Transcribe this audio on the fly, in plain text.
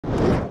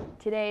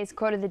Today's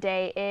quote of the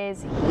day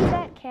is, "He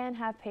that can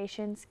have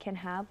patience can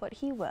have what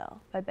he will,"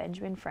 by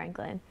Benjamin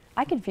Franklin.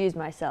 I confused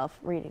myself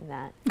reading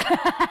that.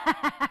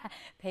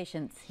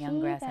 Patience, young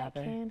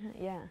grasshopper.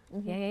 Yeah.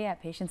 Mm-hmm. Yeah.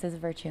 Patience is a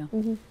virtue.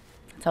 Mm-hmm.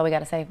 That's all we got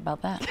to say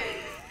about that.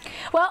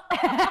 Well,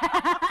 happy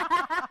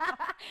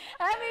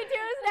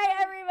Tuesday,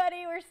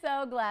 everybody. We're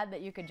so glad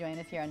that you could join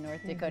us here on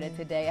North Dakota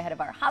today ahead of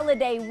our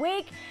holiday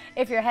week.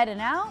 If you're heading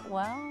out,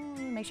 well,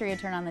 make sure you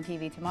turn on the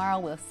TV tomorrow.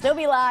 We'll still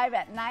be live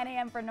at 9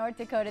 a.m. for North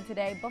Dakota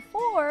today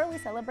before we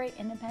celebrate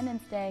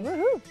Independence Day.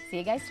 Woohoo! See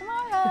you guys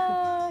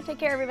tomorrow. Take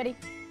care, everybody.